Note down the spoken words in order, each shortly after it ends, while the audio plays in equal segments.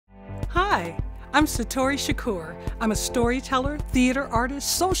Hi, I'm Satori Shakoor. I'm a storyteller, theater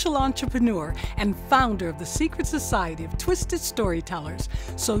artist, social entrepreneur, and founder of the Secret Society of Twisted Storytellers.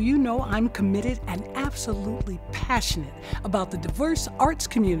 So you know I'm committed and absolutely passionate about the diverse arts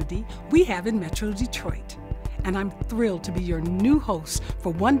community we have in Metro Detroit. And I'm thrilled to be your new host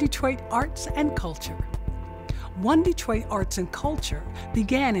for One Detroit Arts and Culture. One Detroit Arts and Culture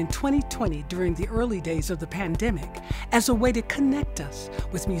began in 2020 during the early days of the pandemic as a way to connect us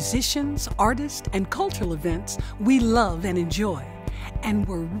with musicians, artists, and cultural events we love and enjoy, and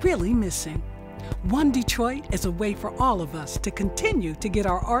we're really missing. One Detroit is a way for all of us to continue to get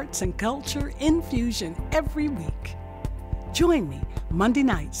our arts and culture infusion every week. Join me Monday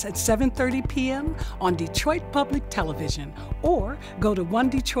nights at 7:30 p.m. on Detroit Public Television, or go to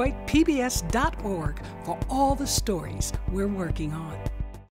onedetroitpbs.org for all the stories we're working on.